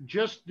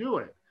 just do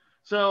it.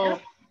 Yeah.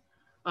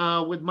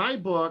 So with my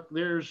book,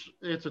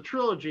 it's a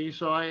trilogy.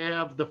 So I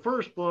have, the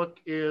first book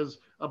is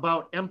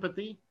about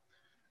empathy,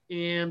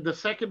 and the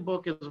second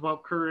book is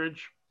about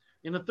courage,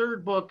 and the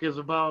third book is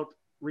about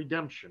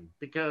redemption,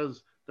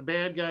 because the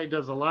bad guy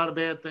does a lot of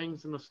bad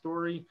things in the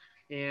story,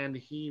 and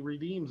he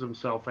redeems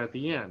himself at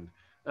the end.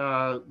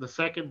 The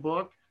second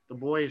book, the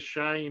boy is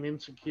shy and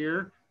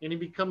insecure, and he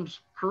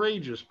becomes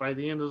courageous by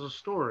the end of the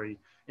story.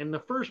 In the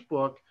first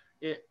book,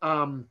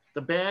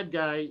 the bad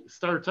guy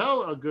starts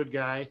out a good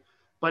guy,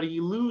 but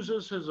he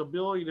loses his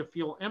ability to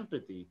feel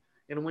empathy.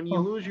 And when you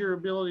lose Okay. your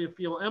ability to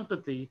feel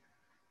empathy,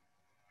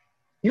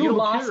 you You don't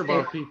care lost it.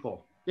 about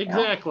people. Yeah.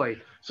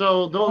 Exactly.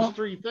 So those Well,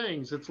 three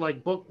things. It's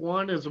like book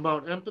one is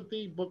about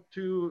empathy, book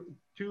two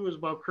is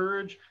about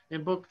courage,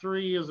 and book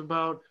three is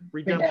about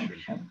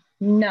redemption. redemption.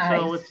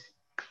 So Nice. it's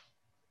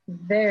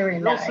Very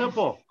real nice.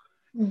 simple.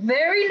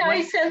 Very When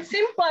nice and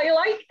simple. I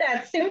like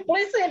that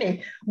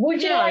simplicity.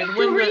 Would you Yeah, like and to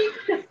when the read?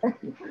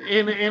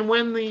 and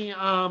when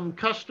the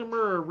customer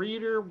or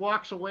reader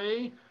walks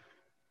away,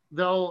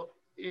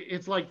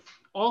 it's like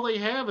all they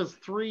have is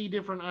three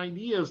different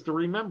ideas to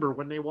remember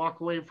when they walk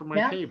away from my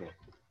Yeah, table.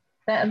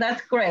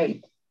 that's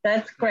great.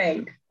 That's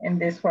great in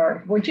this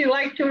work. Would you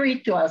like to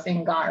read to us,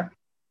 Ingar?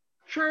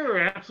 Sure,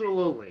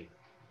 absolutely.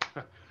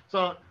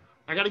 So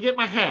I got to get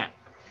my hat.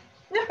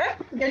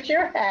 Get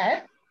your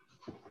hat.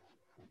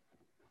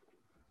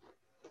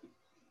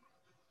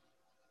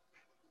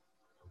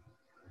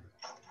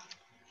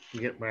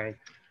 Get my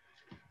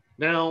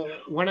Now,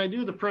 when I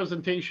do the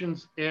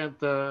presentations at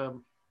the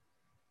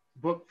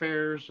book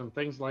fairs and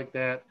things like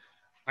that,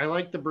 I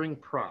like to bring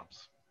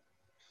props.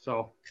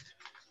 So,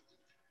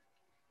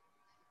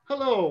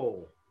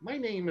 hello, my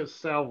name is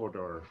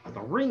Salvador,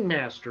 the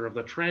ringmaster of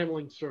the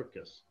traveling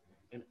circus.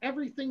 And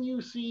everything you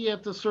see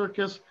at the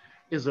circus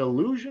is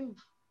illusion,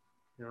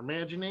 your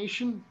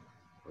imagination,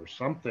 or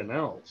something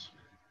else.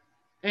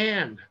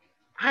 And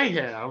I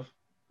have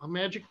a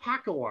magic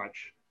pocket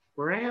watch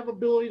where I have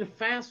ability to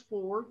fast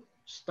forward,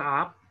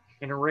 stop,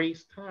 and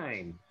erase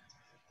time.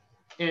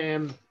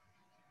 And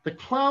the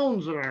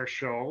clowns in our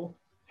show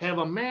have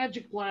a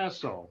magic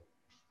lasso,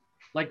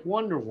 like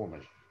Wonder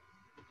Woman.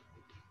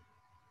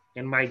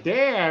 And my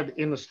dad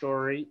in the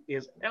story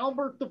is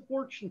Albert the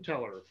fortune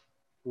teller,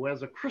 who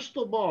has a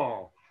crystal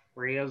ball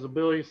where he has the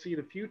ability to see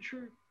the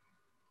future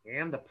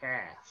and the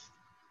past.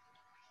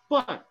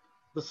 But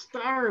the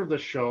star of the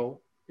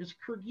show is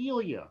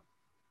Cordelia,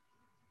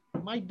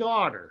 my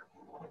daughter.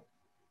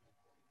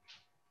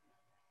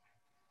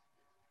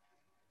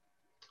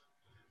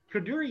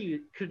 Cordelia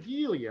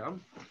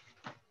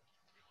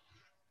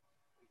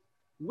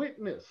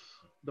witness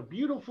the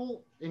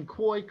beautiful and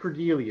coy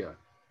Cordelia.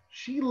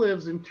 She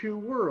lives in two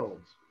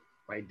worlds.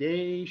 By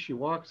day, she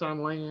walks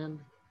on land.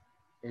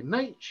 At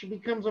night, she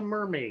becomes a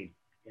mermaid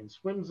and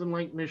swims in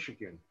Lake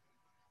Michigan.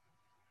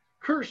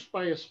 Cursed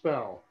by a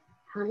spell,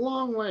 her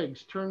long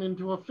legs turn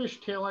into a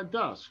fishtail at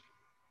dusk,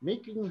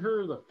 making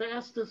her the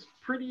fastest,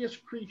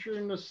 prettiest creature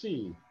in the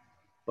sea.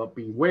 But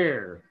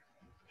beware,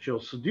 she'll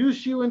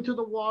seduce you into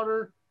the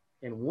water,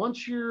 and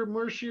once you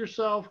immerse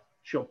yourself,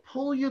 she'll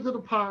pull you to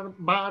the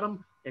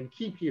bottom and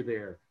keep you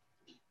there.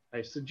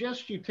 I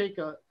suggest you take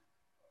a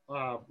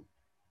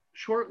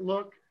short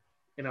look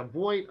and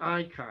avoid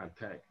eye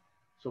contact.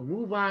 So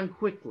move on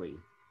quickly.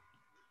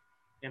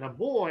 And a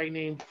boy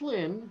named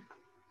Flynn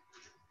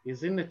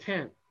is in the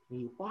tent.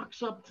 He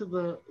walks up to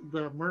the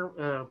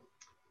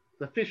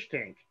fish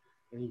tank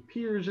and he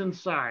peers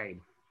inside.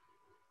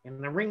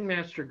 And the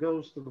ringmaster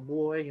goes to the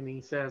boy and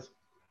he says,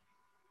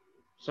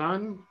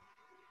 "Son,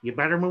 you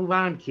better move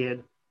on,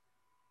 kid.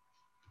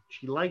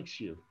 She likes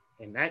you,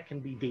 and that can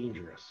be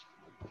dangerous."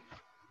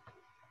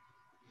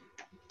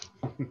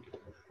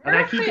 And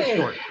I keep it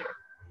short.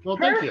 Well,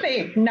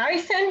 perfect.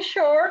 Nice and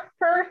short.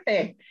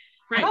 Perfect.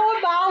 Great. How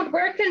about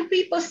where can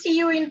people see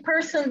you in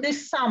person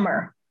this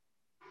summer?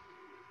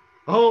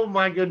 Oh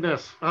my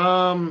goodness.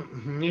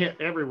 Yeah,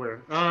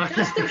 everywhere.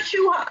 Just a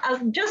few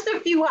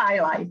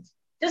highlights.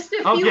 Just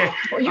a few.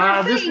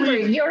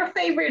 Okay. Your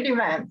favorite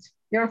events.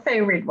 Your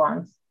favorite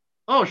ones.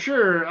 Oh,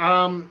 sure.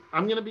 I'm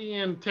going to be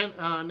in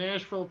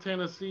Nashville,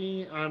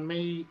 Tennessee on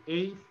May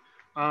 8th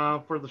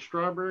for the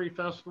Strawberry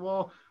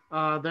Festival.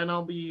 Then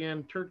I'll be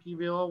in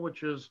Turkeyville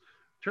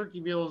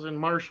is in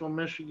Marshall,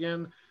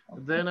 Michigan.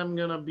 Okay. Then I'm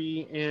going to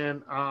be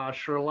in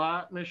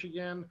Charlotte,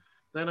 Michigan.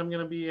 Then I'm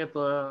going to be at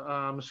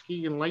the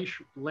Muskegon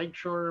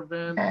Lakeshore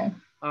event. Okay.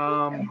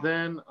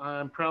 Then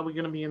I'm probably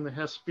going to be in the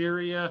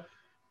Hesperia,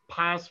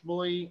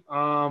 possibly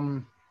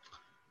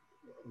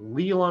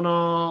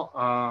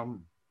Leelanau.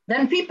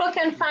 Then people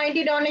can find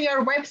it on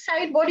your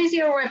website. What is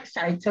your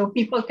website so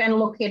people can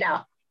look it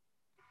up?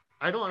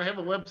 I don't have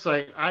a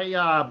website. I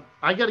got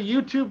a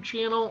YouTube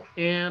channel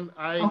and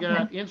I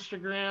got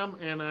Instagram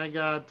and I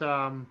got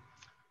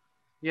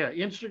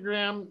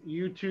Instagram,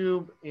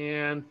 YouTube,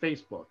 and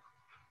Facebook.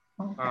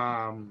 Okay.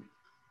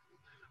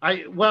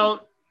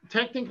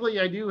 Technically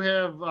I do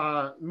have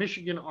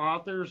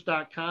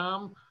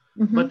MichiganAuthors.com,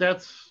 but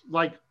that's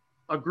like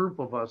a group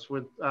of us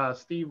with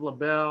Steve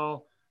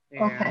LaBelle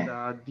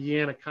and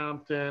Deanna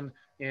Compton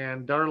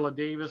and Darla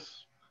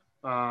Davis.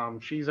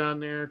 She's on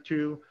there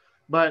too.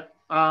 But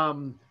I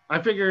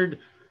figured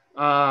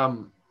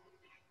Facebook,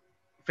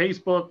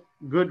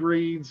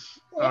 Goodreads,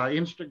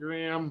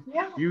 Instagram,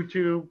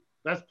 YouTube,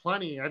 that's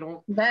plenty. I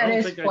don't think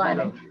I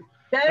do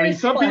that. I mean,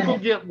 some people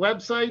get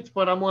websites,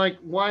 but I'm like,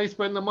 why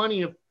spend the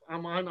money if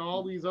I'm on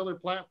all these other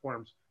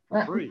platforms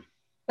for free?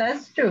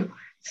 That's true.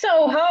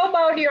 So how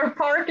about your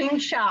parting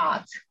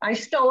shots? I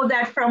stole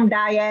that from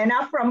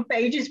Diana from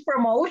Pages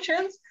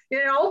Promotions,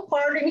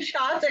 parting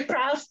shots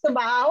across the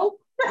bow.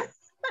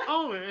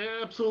 Oh,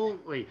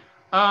 absolutely.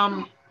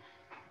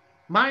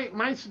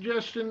 My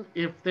suggestion,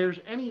 if there's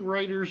any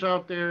writers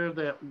out there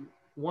that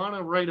want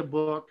to write a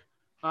book,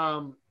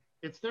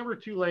 it's never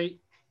too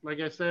late. Like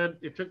I said,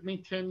 it took me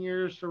 10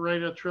 years to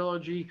write a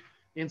trilogy,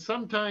 and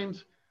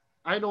sometimes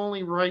I'd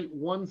only write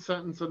one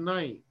sentence a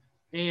night.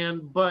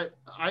 But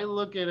I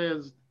look at it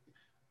as,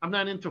 I'm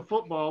not into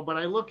football, but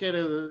I look at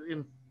it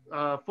in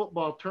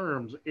football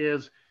terms,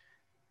 is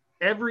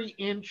every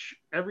inch,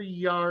 every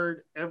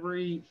yard,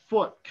 every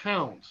foot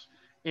counts.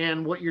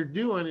 And what you're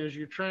doing is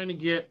you're trying to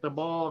get the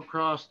ball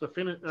across the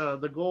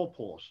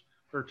goalpost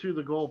or to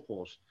the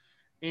goalpost.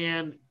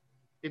 And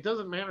it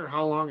doesn't matter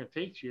how long it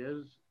takes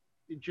you.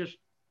 It just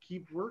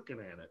keep working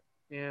at it.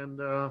 And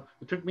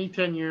it took me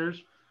 10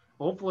 years.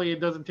 Hopefully it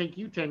doesn't take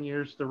you 10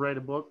 years to write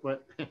a book,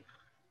 but.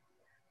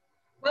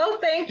 Well,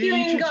 thank you,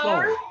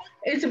 Ingar.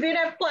 It's been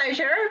a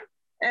pleasure.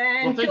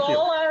 And to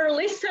all our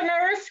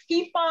listeners,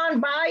 keep on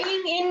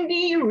buying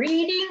indie,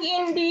 reading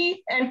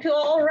indie, and to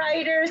all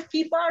writers,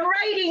 keep on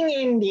writing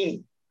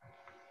indie.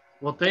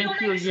 Well, thank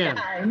you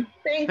again.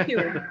 Thank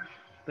you.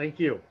 Thank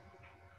you.